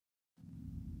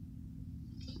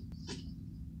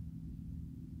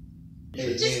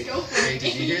Hey, Just go for it.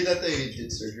 did you hear that they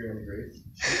did surgery on the grave?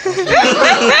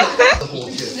 The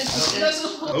whole kid.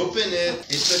 Open it.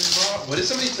 It's a car. What if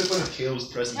somebody took one of Caleb's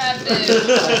presents?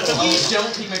 Please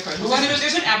don't take my present.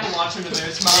 There's an Apple Watch under there.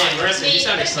 It's mine. Yeah, Marissa, you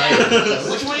sound excited.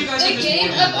 Which one of you guys The have this game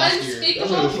morning? of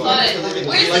unspeakable fun.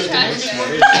 Where's the trash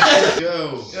bag?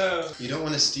 Go. You don't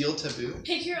want to steal taboo?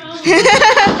 Pick your own. I'm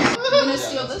gonna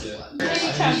steal this one. That is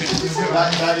the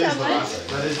last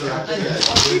one. That is the last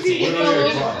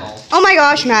one. Oh my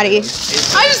gosh, Maddie. I'm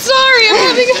sorry, I'm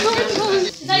having a hard time.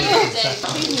 Is that yours, Dave?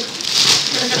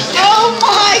 Oh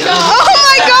my gosh! Oh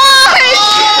my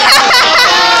gosh!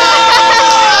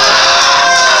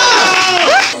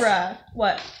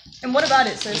 What? And what about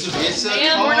it, sis? It's a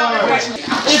Damn, car.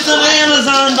 It's an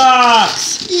Amazon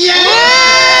box! Yeah!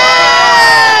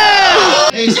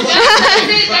 Hey, so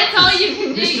that's all you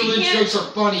can do. Mr. Lynch jokes are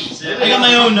funny. I got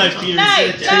my own knife, Peter.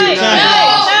 Knife, Sit down. knife.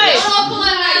 Oh, pull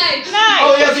out a knife.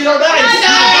 Oh, yes, you know that.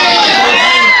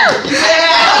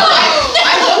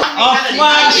 A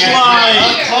flashlight! a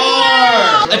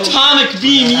car! Atomic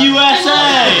Beam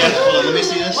USA! Hold on, let me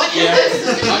see this.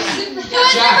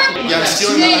 Yeah, I'm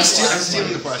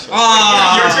stealing the flashlight.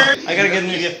 Ah, your turn. I gotta get a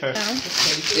new gift first.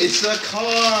 It's a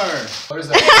car! What is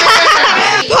that?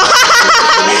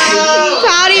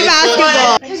 Pouty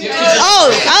basketball.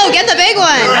 Oh, get the big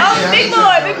one. Oh, big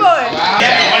boy, big boy.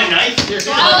 Yeah, want a knife?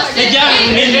 Hey, Gavin,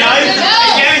 you need a knife? No.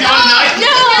 Hey, Gavin, you want a knife?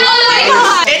 No, oh my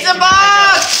god. It's a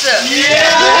box!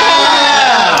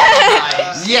 Yeah!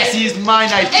 yes, he's my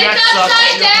knife. It's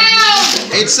upside down.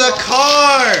 It's a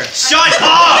car! Shut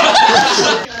up!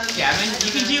 Gavin,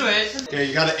 you can do it. Yeah,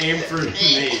 you gotta aim for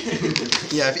me.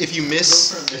 Yeah, if you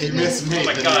miss, You miss me, Oh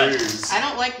my then God. you lose. I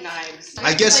don't like knives.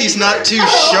 I guess he's not too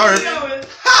sharp.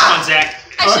 Come on, Zach.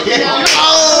 I should know.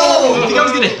 Oh! I think I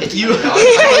was gonna hit you.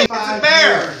 It's a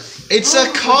bear! It's a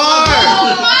car!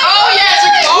 Oh, yeah, it's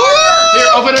a car! Here,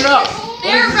 open it up.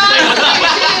 They're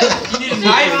rocks. You need a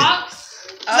knife?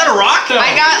 Is that a rock?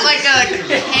 I got like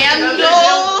a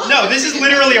handle. No, this is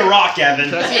literally a rock, Gavin.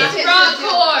 It's rock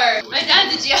core. My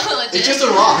dad's a geologist. It's just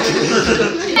a rock.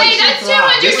 Hey, that's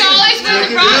 $200 for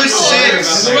the rock core.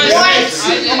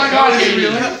 Oh my god, is it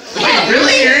really? Wait,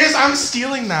 really serious? I'm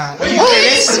stealing that. Are you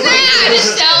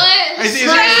Just sell it. Is it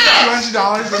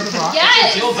 $200 worth of rock?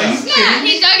 Yes. Yeah,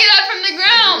 he dug it up from the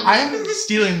ground. I'm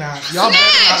stealing that. Y'all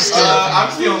better not steal it.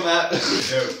 I'm stealing that.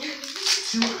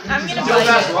 I'm gonna Steal buy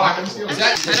that it. rock. I'm stealing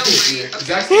that.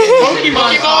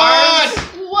 Pokemon cards!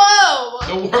 Whoa.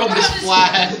 The world is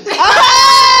flat.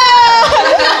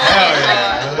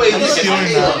 Wait, I'm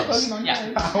stealing that.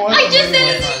 I just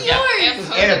said it's yours.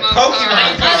 And a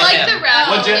Pokemon. I like the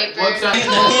wrap paper. What's that?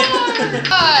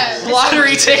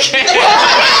 Lottery ticket.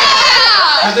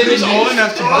 I think he's old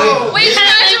enough to buy it. Wait,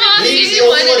 scratch him off. He's You the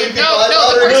only wanted one who it. can buy No, the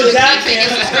lottery. person Zach keeping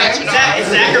can. is scratching off.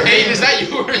 Zach or Babe, Is that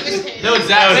yours? No, it's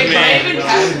Zach. That was Hey, me.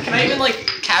 can I even like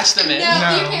Cash them in. No,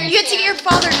 No. you You get to get your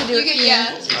father to do You it. get,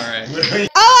 yeah. Alright.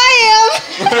 Oh, I am.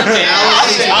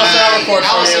 I'll report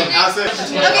for you.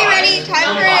 Okay, ready?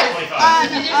 Time for it. Okay,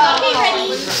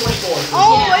 ready.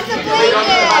 Oh, it's a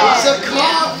blanket. It's a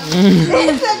car!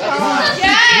 It's a car.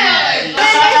 Yeah. And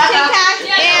there's Tic Tacs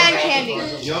and candy.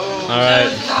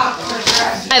 Alright.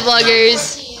 Hi,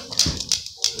 vloggers.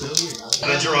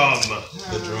 The drum.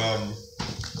 The drum.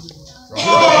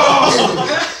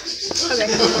 Okay.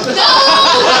 No!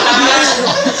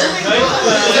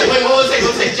 Wait, hold on a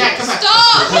second. Jack, come back.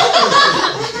 Stop!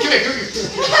 Come here.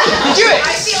 Do it! I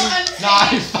feel unsafe.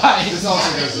 Nah, I'm fine. This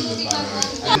also goes with this, by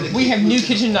the way. We have new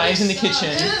kitchen knives in the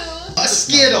kitchen. A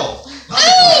Skittle!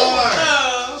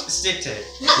 Stick tape.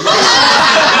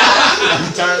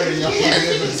 I'm tired of y'all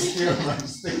playing with steal my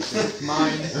stick.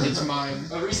 Mine. It's mine.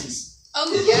 Oh, Reese's. Oh,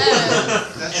 yeah.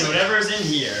 And whatever's in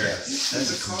here.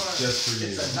 That's a car. Just for you.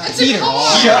 It's a car.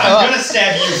 Here, I'm gonna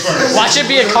stab you first. Watch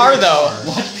it be a car, though.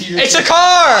 Watch Peter. It's a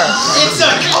car! It's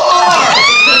a car!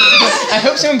 I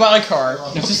hope someone bought a car.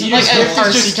 It's just like a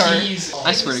RC car.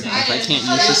 I swear to God, if I can't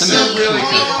use this, I'm gonna kill you.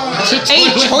 Hey,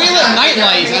 toilet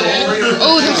nightlight!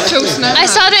 Oh, that's so smell. I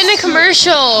saw that in a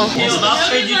commercial. Caleb, I'll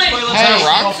trade you toilet Hey, paper.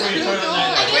 rock? I'll trade you toilet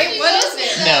paper. Wait, what is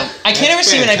it? No. I can't ever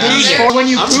see when I poop it. When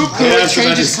you poop, it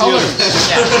changes color. Is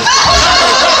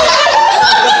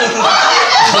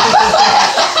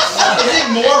it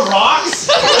more rocks?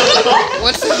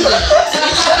 What's this?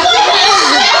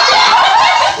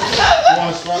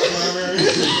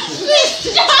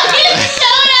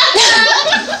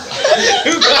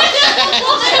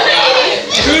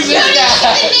 Who's in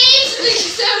that?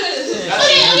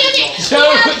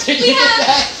 Joe, did you get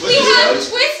that? We have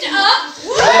Twist Up.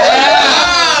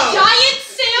 Yeah! Giant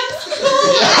Sam's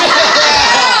Cool.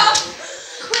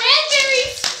 Cranberry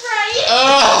Sprite.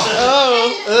 Oh!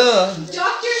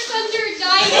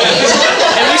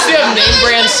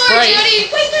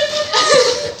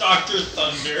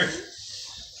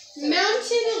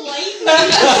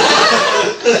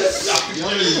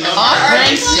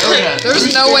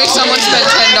 There's no way someone spent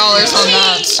 $10 on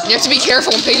that. You have to be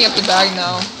careful when picking up the bag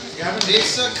now.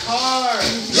 It's a car.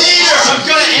 Here, I'm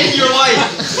gonna end your life.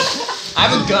 I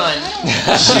have a gun.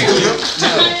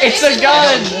 It's a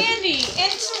gun. Candy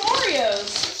and some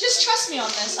Oreos. Just trust me on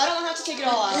this. I don't have to take it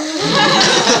all out.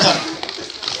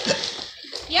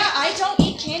 Yeah, I don't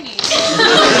eat candy.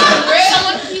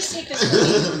 Someone please take this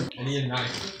from me. I need a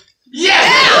knife. Yes!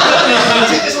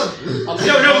 Take this one. No,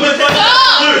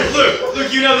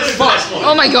 Luke, you know this is the best one.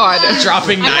 Oh my god.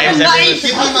 Dropping knives everywhere.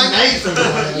 Give me my knife.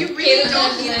 You really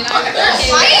don't need a knife.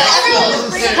 Why is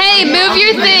everyone just Hey, move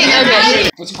your thing. Okay.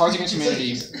 What's Cards Against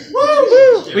Humanity?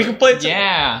 We can play.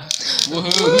 Yeah. Woohoo.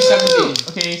 Who's 17?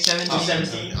 Okay, 17.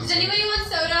 Does anybody want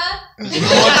soda? Anyone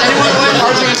play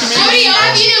Cards Against Humanity?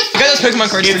 You got those Pokemon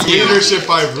cards for you. Leadership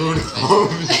by Bruno. Oh,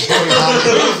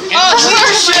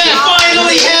 leadership!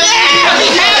 Finally have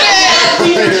it!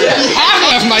 You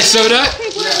have my soda.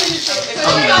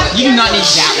 You do not need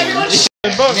that one.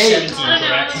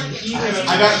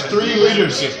 I got 3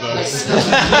 leadership though.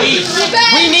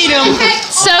 We need them.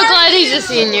 So glad he's a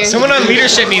senior. Someone on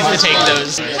leadership needs to take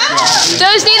those.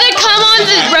 Those need to come on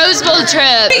the Rose Bowl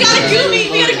trip. We got a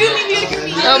Goomy.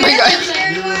 Oh my god.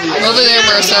 Over there,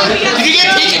 Marissa. Did you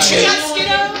get Pikachu?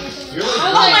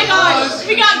 Oh my gosh.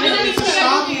 We got Goomies.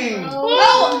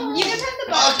 Oh, you guys have the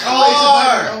box.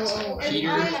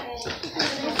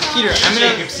 Peter, I'm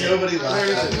gonna. Nobody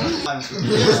laughed.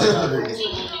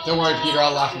 Don't worry, Peter.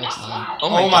 I'll laugh next time.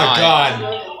 Oh my god.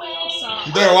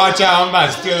 You better watch out. I'm about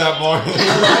to steal that boy.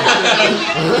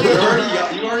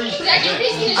 You already.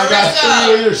 I got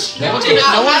 3 leadership. No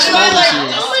one's scolded you.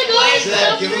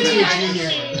 Give him to a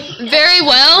junior. Very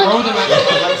well.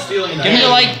 Give me to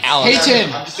like Alex. Hey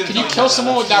Tim, can you kill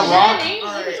someone with that rock?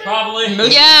 Probably.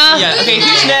 Yeah. Yeah. Okay,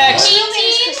 who's next?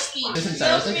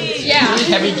 Yeah.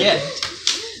 Heavy gift.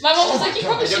 My mom was like, you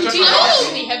probably shouldn't do that. It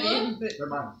should be heavy.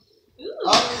 A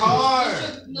car.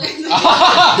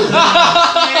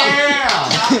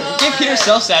 Yeah. Give Peter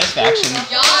self-satisfaction.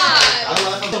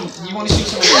 You want to shoot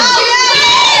someone?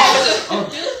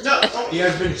 No. He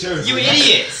has been chosen. You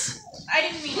idiots! I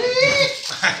didn't mean it.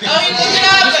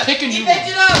 Just pick a new one.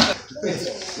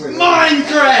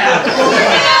 Minecraft!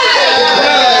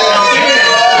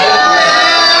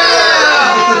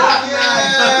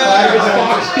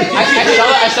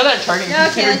 I saw that turning. Okay,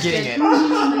 Consider that's getting good.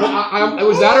 it.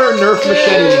 Was that or a Nerf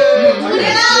machete?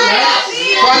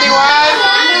 Funny one.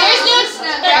 There's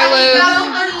no Hello.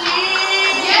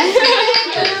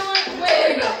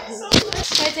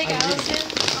 Can I take Allison?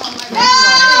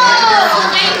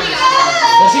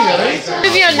 Does he really?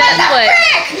 movie on Netflix.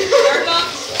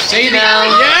 Say it now.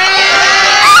 Yeah!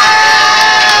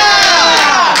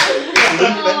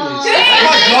 Luke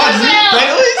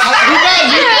Bentley's. Oh my god, Luke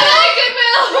Bentley?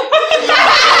 Who got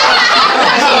Luke?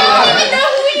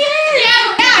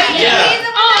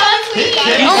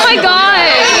 Oh my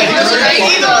god!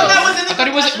 I thought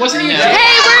he wasn't he?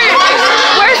 Hey,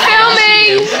 we're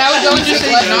filming! And I was going to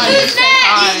say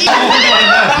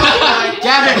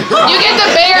Gavin! You get the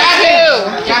bear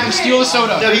too! Gavin, steal the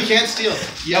soda. No, he can't steal.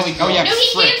 Yeah, oh yeah, No, he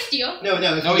frick. can't steal. No,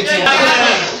 he can't.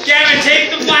 Gavin, take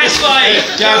the flashlight!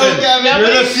 Gavin,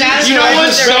 you're the future. You know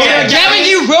what, soda? Gavin,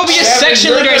 you will be a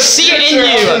section leader. I see it in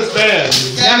you.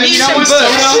 Gavin, Need you know some what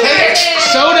books.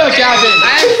 soda, Gavin.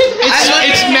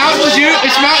 It's Mountain Dew.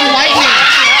 It's Mountain Lightning.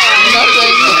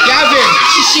 Gavin,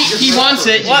 he wants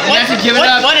it. What? You have to give it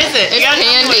up. What is it? It's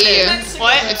candy.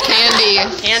 What? It's candy.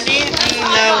 Candy?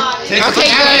 No. Okay,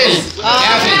 Gavin.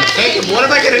 Gavin, take it. What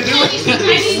am I gonna do with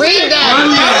this? Read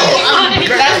them.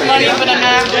 That's money, but I'm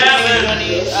not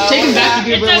money. Take them back to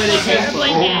Goodwill where they came from.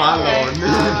 Oh my lord.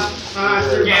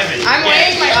 Gavin. I'm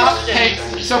weighing my options. Hey,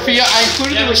 Sophia, I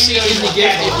included the receipt in the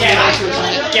gift. I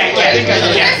think I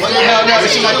did. Yeah. No,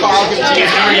 it's in my car. I'll give it to you.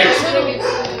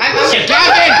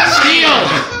 Gavin, steal!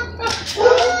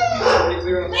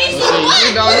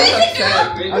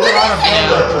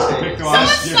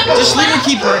 Just leave and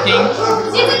keep working.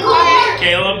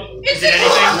 Caleb, is it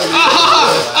anything?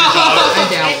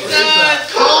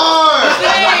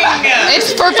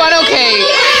 It's for fun, okay?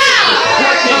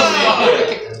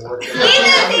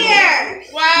 Ethan's here!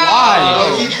 Why?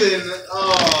 Ethan.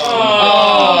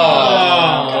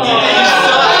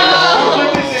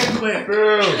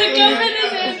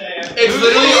 It's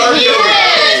literally already over.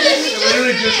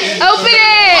 Literally just in. Open it!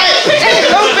 Open it!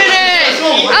 Open it!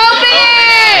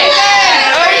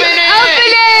 Open it!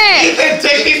 Open it! Ethan,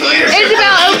 take these leaders.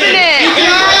 Isabel, open it!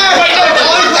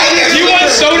 Do you want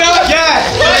soda? Yeah!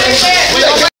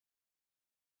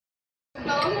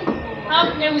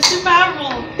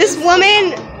 This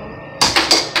woman.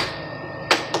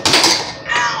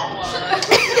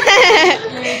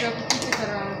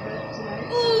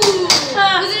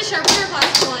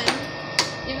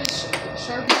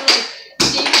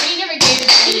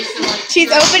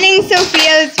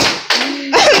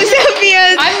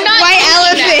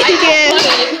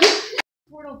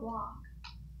 block.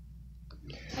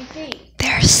 I think.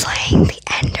 They're slaying the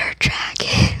Ender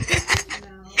Dragon.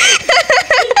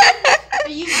 Are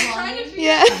you trying to figure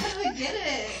Yeah. out how to get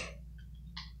it?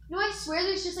 No, I swear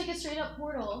there's just like a straight up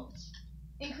portal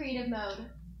in creative mode.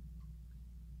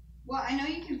 Well, I know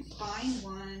you can find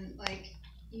one. Like,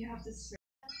 you have to search.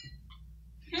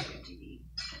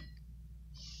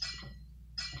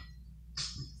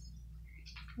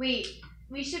 Wait,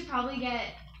 we should probably get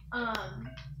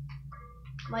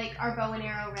like our bow and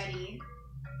arrow ready.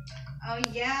 Oh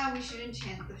yeah, we should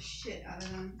enchant the shit out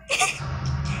of them.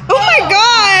 Oh my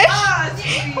gosh! Ah, Did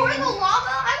you pour the lava?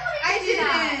 I wanted to do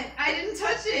that. I didn't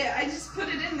touch it. I just put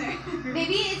it in there.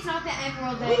 Maybe it's not the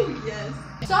emerald that. Oh yes.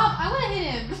 Stop! I want to hit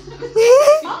him.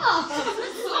 Stop!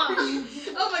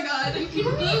 Oh my god. You can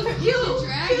both kill the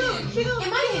dragon. Kill.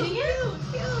 Am I hitting him?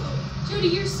 Kill. Jody,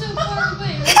 you're so far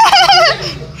away.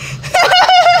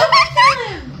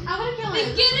 I want to kill Then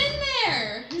him. get in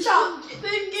there. Stop.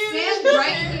 Stand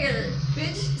right here.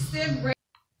 Bitch, stand right.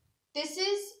 This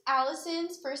is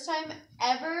Allison's first time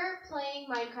ever playing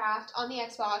Minecraft on the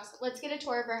Xbox. Let's get a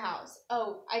tour of her house.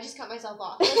 Oh, I just cut myself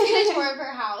off. Let's get a tour of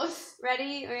her house.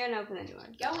 Ready? We're gonna open the door.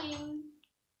 Going.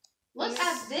 Look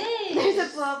at this. There's a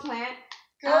flow plant.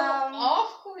 Go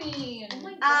off, queen. Oh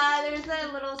my God. There's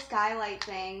a little skylight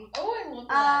thing. Oh, I love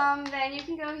that. Then you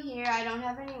can go here. I don't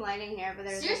have any lighting here, but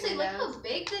there's Seriously, look windows. how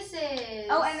big this is.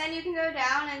 Oh, and then you can go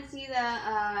down and see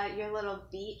the your little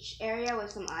beach area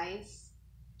with some ice.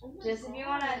 Oh my Just if you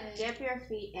want God. to dip your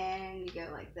feet in, you go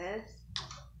like this,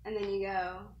 and then you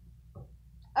go.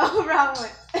 Oh, wrong one.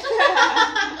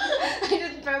 I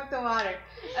just broke the water.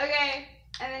 Okay,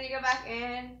 and then you go back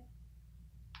in.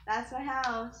 That's my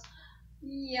house.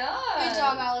 Yeah. Good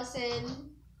job, Allison.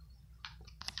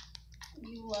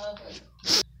 You love it.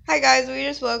 Hi guys, we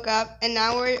just woke up and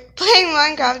now we're playing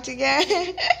Minecraft again.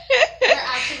 We're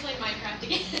actually playing Minecraft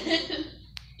again.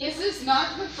 This is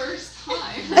not the first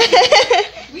time.